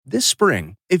This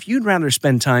spring, if you'd rather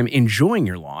spend time enjoying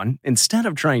your lawn instead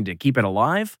of trying to keep it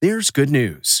alive, there's good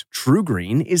news.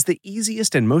 TruGreen is the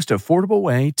easiest and most affordable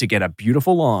way to get a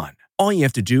beautiful lawn. All you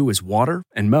have to do is water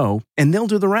and mow, and they'll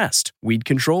do the rest. Weed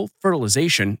control,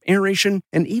 fertilization, aeration,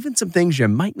 and even some things you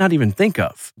might not even think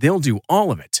of. They'll do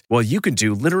all of it, while you can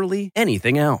do literally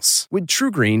anything else. With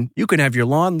TruGreen, you can have your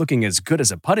lawn looking as good as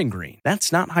a putting green.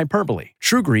 That's not hyperbole.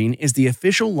 TruGreen is the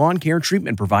official lawn care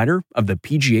treatment provider of the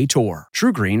PGA Tour.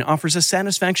 TruGreen offers a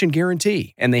satisfaction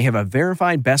guarantee, and they have a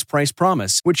verified best price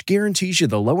promise, which guarantees you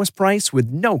the lowest price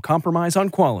with no compromise on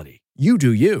quality. You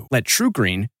do you. Let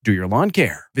TruGreen do your lawn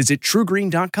care. Visit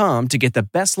TruGreen.com to get the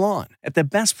best lawn at the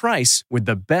best price with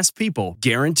the best people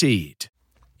guaranteed.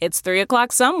 It's 3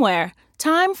 o'clock somewhere.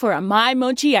 Time for a My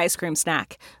Mochi ice cream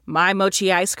snack. My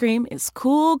Mochi ice cream is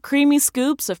cool, creamy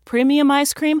scoops of premium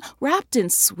ice cream wrapped in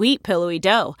sweet, pillowy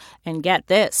dough. And get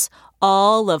this,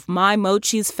 all of My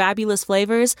Mochi's fabulous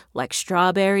flavors, like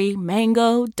strawberry,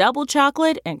 mango, double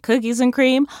chocolate, and cookies and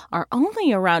cream, are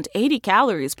only around 80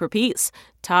 calories per piece.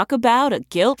 Talk about a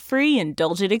guilt-free,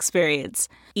 indulgent experience.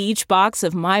 Each box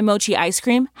of My Mochi ice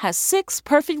cream has 6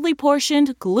 perfectly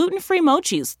portioned, gluten-free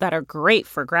mochis that are great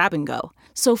for grab and go.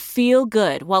 So feel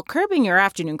good while curbing your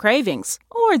afternoon cravings,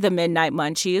 or the midnight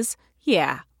munchies.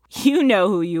 Yeah, you know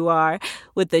who you are,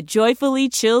 with the joyfully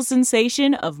chill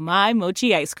sensation of My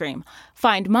Mochi ice cream.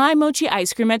 Find My Mochi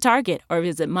ice cream at Target or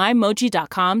visit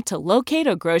MyMochi.com to locate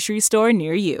a grocery store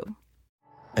near you.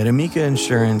 At Amica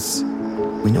Insurance,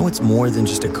 we know it's more than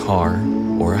just a car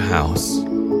or a house.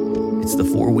 It's the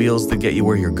 4 wheels that get you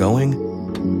where you're going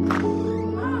and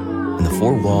the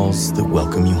 4 walls that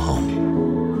welcome you home.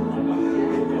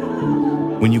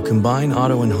 When you combine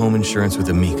auto and home insurance with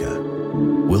Amica,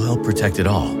 we'll help protect it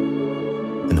all.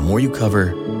 And the more you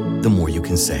cover, the more you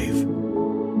can save.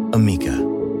 Amica.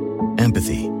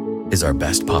 Empathy is our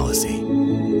best policy.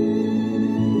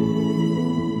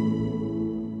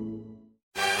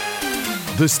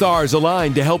 The stars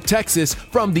aligned to help Texas.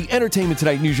 From the Entertainment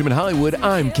Tonight newsroom in Hollywood,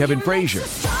 I'm Kevin Frazier.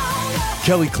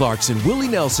 Kelly Clarkson, Willie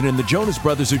Nelson, and the Jonas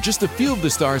Brothers are just a few of the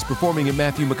stars performing at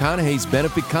Matthew McConaughey's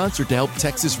benefit concert to help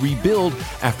Texas rebuild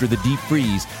after the deep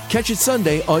freeze. Catch it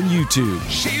Sunday on YouTube.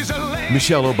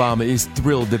 Michelle Obama is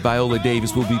thrilled that Viola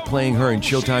Davis will be playing her in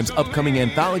Showtime's upcoming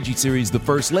anthology series, The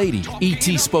First Lady.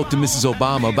 E.T. spoke to Mrs.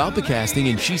 Obama about the casting,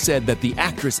 and she said that the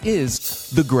actress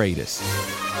is the greatest.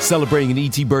 Celebrating an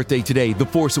E.T. birthday today, The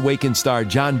Force Awakens star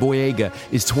John Boyega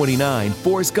is 29,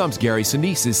 Forrest Gump's Gary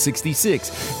Sinise is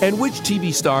 66, and which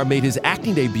TV star made his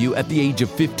acting debut at the age of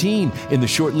 15 in the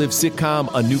short-lived sitcom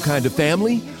A New Kind of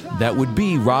Family? That would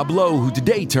be Rob Lowe, who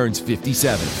today turns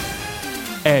 57.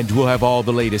 And we'll have all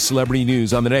the latest celebrity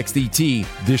news on the next ET.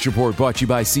 This report brought to you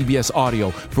by CBS Audio.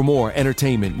 For more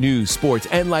entertainment, news, sports,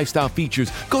 and lifestyle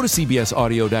features, go to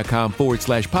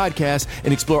cbsaudio.com/podcast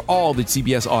and explore all that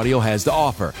CBS Audio has to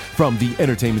offer. From the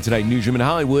Entertainment Tonight newsroom in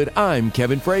Hollywood, I'm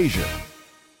Kevin Frazier.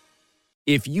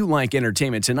 If you like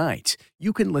Entertainment Tonight,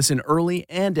 you can listen early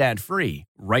and ad-free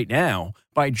right now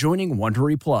by joining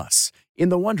Wondery Plus in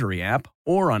the Wondery app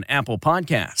or on Apple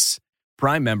Podcasts.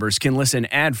 Prime members can listen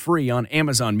ad-free on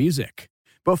Amazon Music.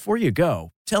 Before you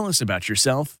go, tell us about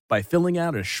yourself by filling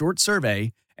out a short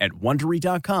survey at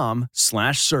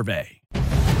Wondery.com/survey.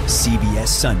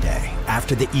 CBS Sunday,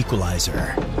 after The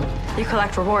Equalizer. You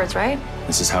collect rewards, right?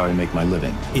 This is how I make my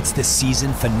living. It's the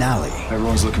season finale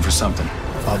Everyone's looking for something.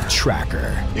 of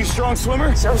Tracker. You strong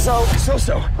swimmer? So-so.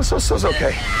 So-so's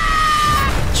okay.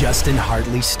 Justin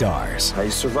Hartley stars. How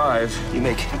you survive, you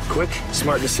make quick,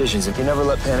 smart decisions, and you never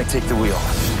let panic take the wheel.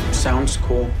 Sounds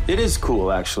cool. It is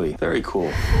cool, actually. Very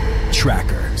cool.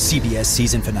 Tracker, CBS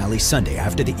season finale Sunday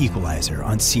after The Equalizer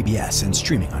on CBS and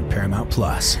streaming on Paramount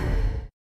Plus.